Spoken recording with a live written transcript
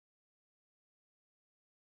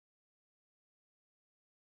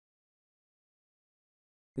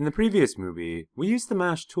In the previous movie, we used the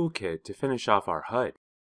Mesh toolkit to finish off our HUD.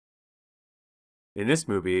 In this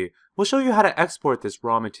movie, we'll show you how to export this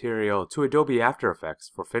raw material to Adobe After Effects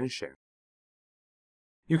for finishing.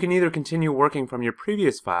 You can either continue working from your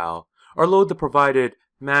previous file, or load the provided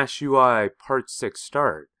Mesh UI Part 6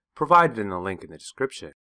 Start, provided in the link in the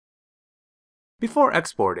description. Before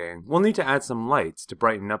exporting, we'll need to add some lights to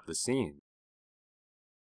brighten up the scene.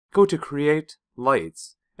 Go to Create,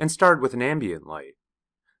 Lights, and start with an ambient light.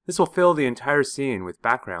 This will fill the entire scene with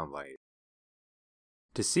background light.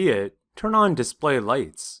 To see it, turn on Display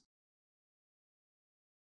Lights.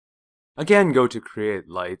 Again, go to Create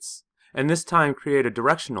Lights, and this time create a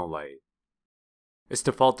directional light. Its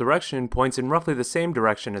default direction points in roughly the same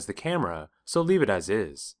direction as the camera, so leave it as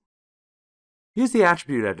is. Use the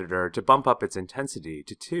attribute editor to bump up its intensity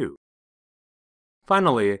to 2.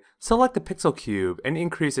 Finally, select the pixel cube and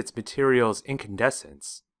increase its material's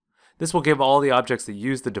incandescence. This will give all the objects that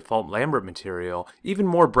use the default Lambert material even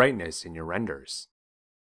more brightness in your renders.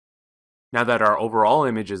 Now that our overall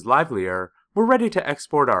image is livelier, we're ready to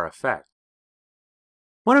export our effect.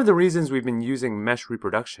 One of the reasons we've been using mesh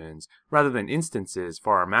reproductions rather than instances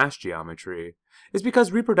for our mesh geometry is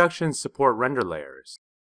because reproductions support render layers.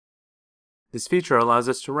 This feature allows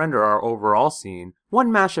us to render our overall scene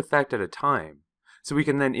one mesh effect at a time, so we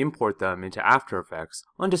can then import them into After Effects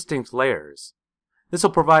on distinct layers. This will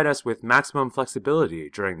provide us with maximum flexibility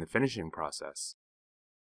during the finishing process.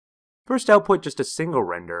 First, output just a single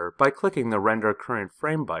render by clicking the Render Current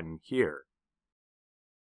Frame button here.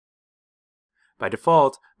 By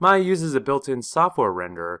default, Maya uses a built-in software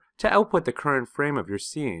renderer to output the current frame of your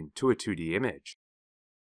scene to a 2D image.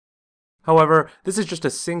 However, this is just a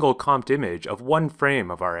single comped image of one frame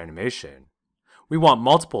of our animation. We want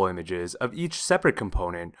multiple images of each separate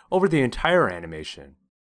component over the entire animation.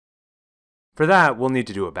 For that, we'll need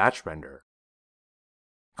to do a batch render.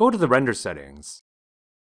 Go to the render settings.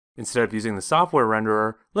 Instead of using the software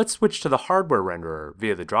renderer, let's switch to the hardware renderer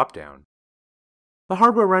via the dropdown. The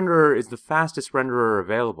hardware renderer is the fastest renderer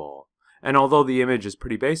available, and although the image is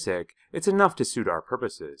pretty basic, it's enough to suit our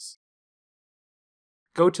purposes.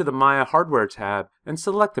 Go to the Maya Hardware tab and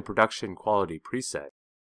select the Production Quality preset.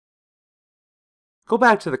 Go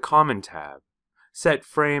back to the Common tab. Set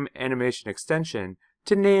Frame Animation Extension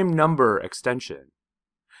to Name Number Extension.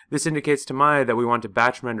 This indicates to Maya that we want to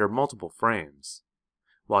batch render multiple frames.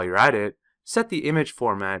 While you're at it, set the image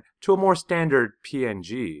format to a more standard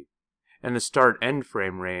PNG, and the start-end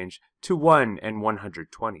frame range to 1 and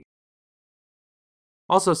 120.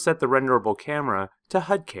 Also set the renderable camera to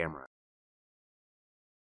HUD camera.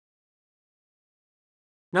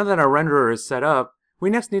 Now that our renderer is set up, we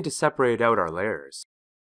next need to separate out our layers.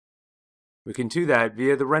 We can do that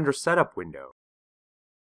via the Render Setup window.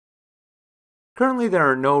 Currently there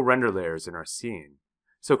are no render layers in our scene,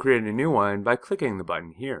 so create a new one by clicking the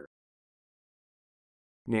button here.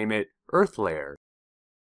 Name it Earth Layer.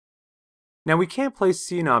 Now we can't place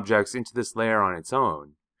scene objects into this layer on its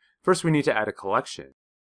own. First we need to add a collection.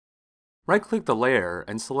 Right-click the layer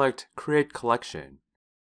and select Create Collection.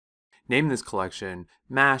 Name this collection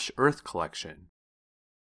Mesh Earth Collection.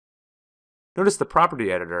 Notice the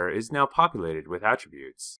property editor is now populated with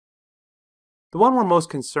attributes. The one we're most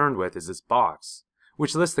concerned with is this box,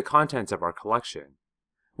 which lists the contents of our collection.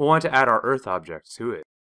 We'll want to add our Earth object to it.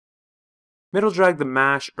 Middle drag the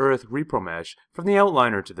Mesh Earth ReproMesh from the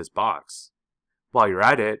outliner to this box. While you're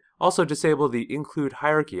at it, also disable the Include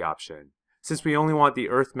Hierarchy option, since we only want the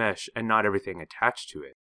Earth mesh and not everything attached to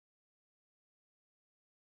it.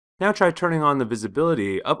 Now try turning on the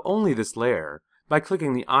visibility of only this layer by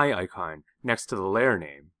clicking the eye icon next to the layer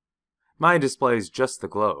name. Maya displays just the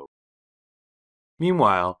globe.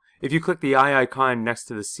 Meanwhile, if you click the eye icon next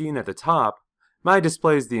to the scene at the top, Maya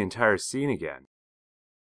displays the entire scene again.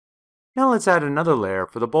 Now let's add another layer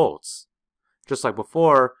for the bolts. Just like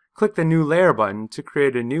before, click the New Layer button to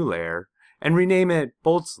create a new layer and rename it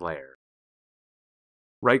Bolts Layer.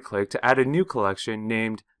 Right-click to add a new collection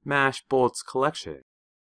named Mesh Bolts Collection.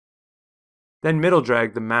 Then middle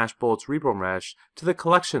drag the Mesh Bolts ReproMesh to the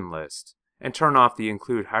collection list and turn off the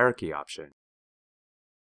Include Hierarchy option.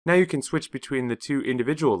 Now you can switch between the two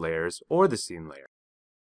individual layers or the scene layer.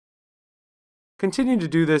 Continue to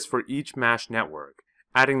do this for each mesh network,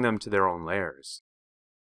 adding them to their own layers.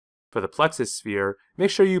 For the plexus sphere, make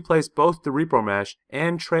sure you place both the ReproMesh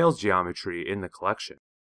and trails geometry in the collection.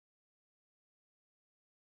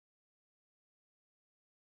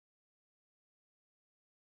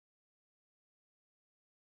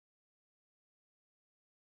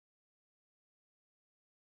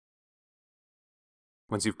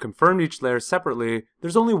 Once you've confirmed each layer separately,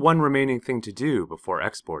 there's only one remaining thing to do before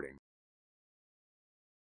exporting.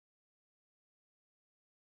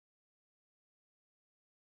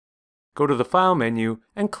 Go to the File menu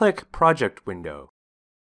and click Project window.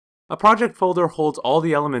 A project folder holds all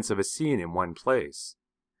the elements of a scene in one place.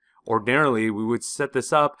 Ordinarily, we would set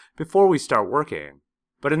this up before we start working,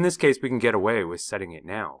 but in this case we can get away with setting it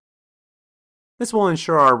now. This will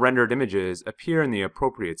ensure our rendered images appear in the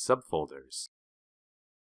appropriate subfolders.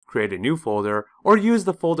 Create a new folder or use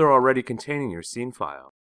the folder already containing your scene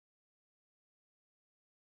file.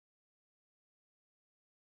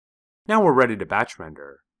 Now we're ready to batch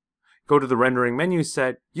render. Go to the rendering menu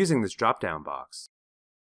set using this drop-down box.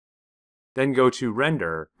 Then go to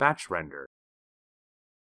Render, Batch Render.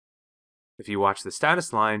 If you watch the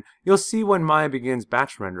status line, you'll see when Maya begins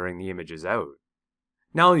batch rendering the images out.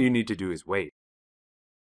 Now all you need to do is wait.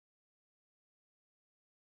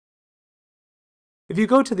 If you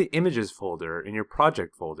go to the Images folder in your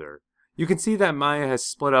Project folder, you can see that Maya has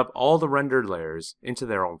split up all the rendered layers into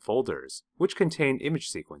their own folders, which contain image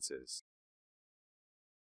sequences.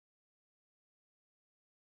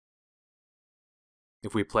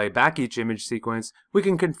 If we play back each image sequence, we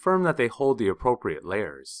can confirm that they hold the appropriate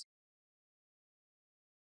layers.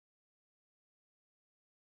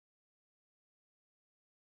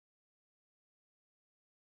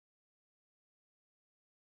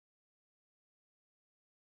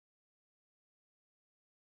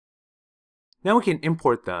 Now we can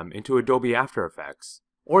import them into Adobe After Effects,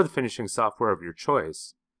 or the finishing software of your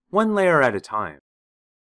choice, one layer at a time.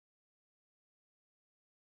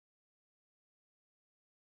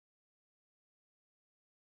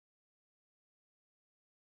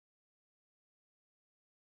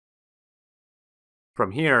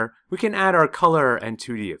 From here, we can add our color and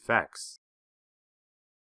 2D effects.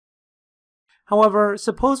 However,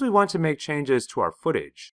 suppose we want to make changes to our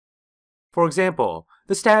footage. For example,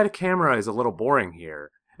 the static camera is a little boring here,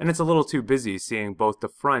 and it's a little too busy seeing both the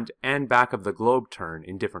front and back of the globe turn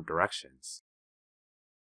in different directions.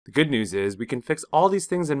 The good news is we can fix all these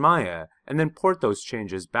things in Maya and then port those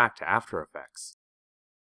changes back to After Effects.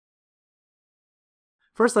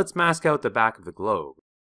 First, let's mask out the back of the globe.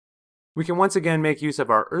 We can once again make use of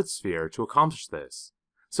our Earth sphere to accomplish this,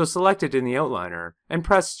 so select it in the outliner and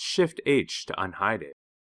press Shift-H to unhide it.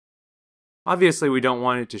 Obviously we don't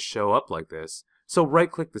want it to show up like this, so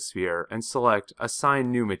right-click the sphere and select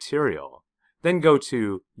Assign New Material, then go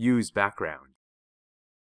to Use Background.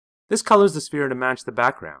 This colors the sphere to match the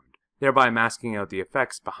background, thereby masking out the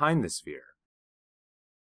effects behind the sphere.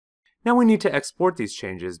 Now we need to export these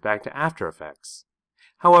changes back to After Effects.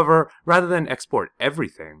 However, rather than export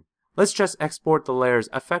everything, let's just export the layers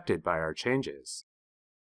affected by our changes.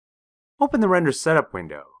 Open the Render Setup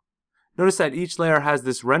window. Notice that each layer has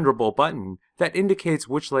this renderable button that indicates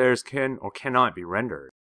which layers can or cannot be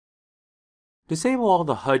rendered. Disable all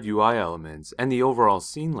the HUD UI elements and the overall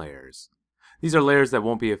scene layers. These are layers that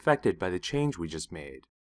won't be affected by the change we just made.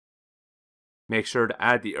 Make sure to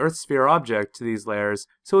add the Earth sphere object to these layers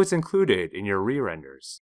so it's included in your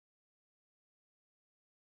re-renders.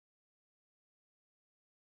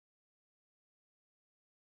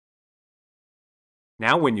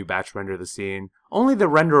 Now when you batch render the scene, only the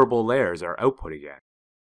renderable layers are output again.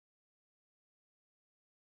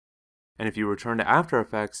 And if you return to After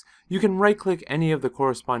Effects, you can right-click any of the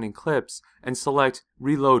corresponding clips and select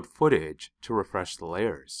Reload Footage to refresh the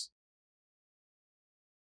layers.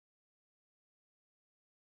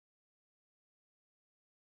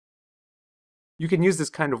 You can use this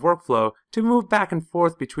kind of workflow to move back and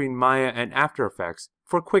forth between Maya and After Effects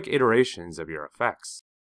for quick iterations of your effects.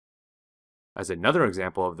 As another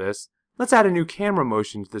example of this, let's add a new camera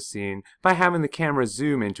motion to the scene by having the camera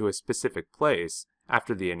zoom into a specific place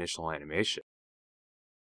after the initial animation.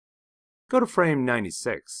 Go to frame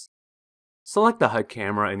 96. Select the HUD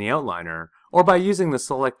camera in the outliner or by using the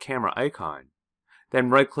Select Camera icon. Then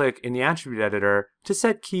right-click in the Attribute Editor to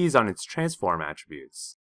set keys on its transform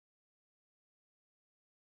attributes.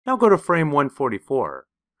 Now go to frame 144.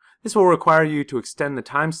 This will require you to extend the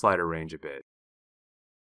time slider range a bit.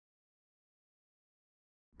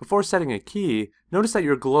 Before setting a key, notice that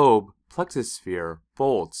your globe, plexus sphere,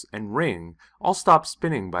 bolts, and ring all stop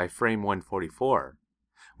spinning by frame 144.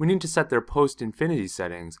 We need to set their post-infinity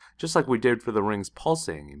settings just like we did for the rings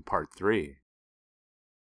pulsing in part 3.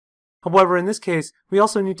 However, in this case, we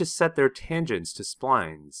also need to set their tangents to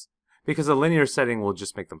splines, because a linear setting will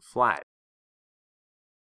just make them flat.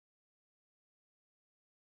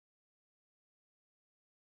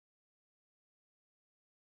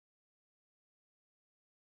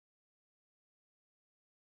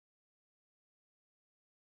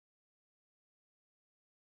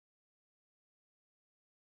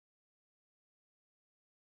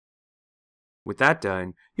 With that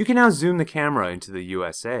done, you can now zoom the camera into the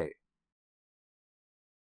USA.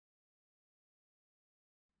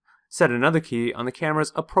 Set another key on the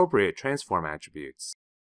camera's appropriate transform attributes.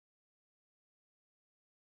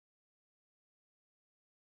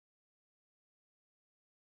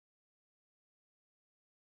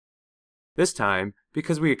 This time,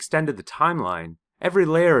 because we extended the timeline, every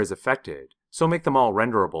layer is affected, so make them all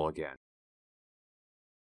renderable again.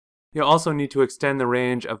 You'll also need to extend the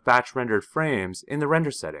range of batch rendered frames in the render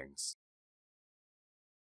settings.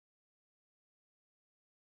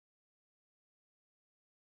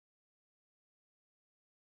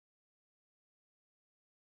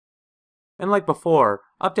 And like before,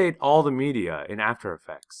 update all the media in After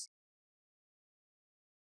Effects.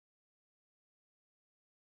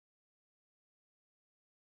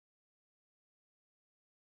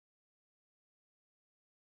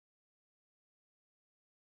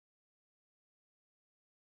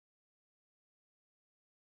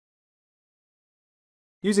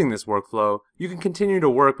 Using this workflow, you can continue to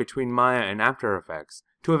work between Maya and After Effects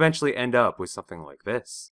to eventually end up with something like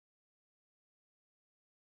this.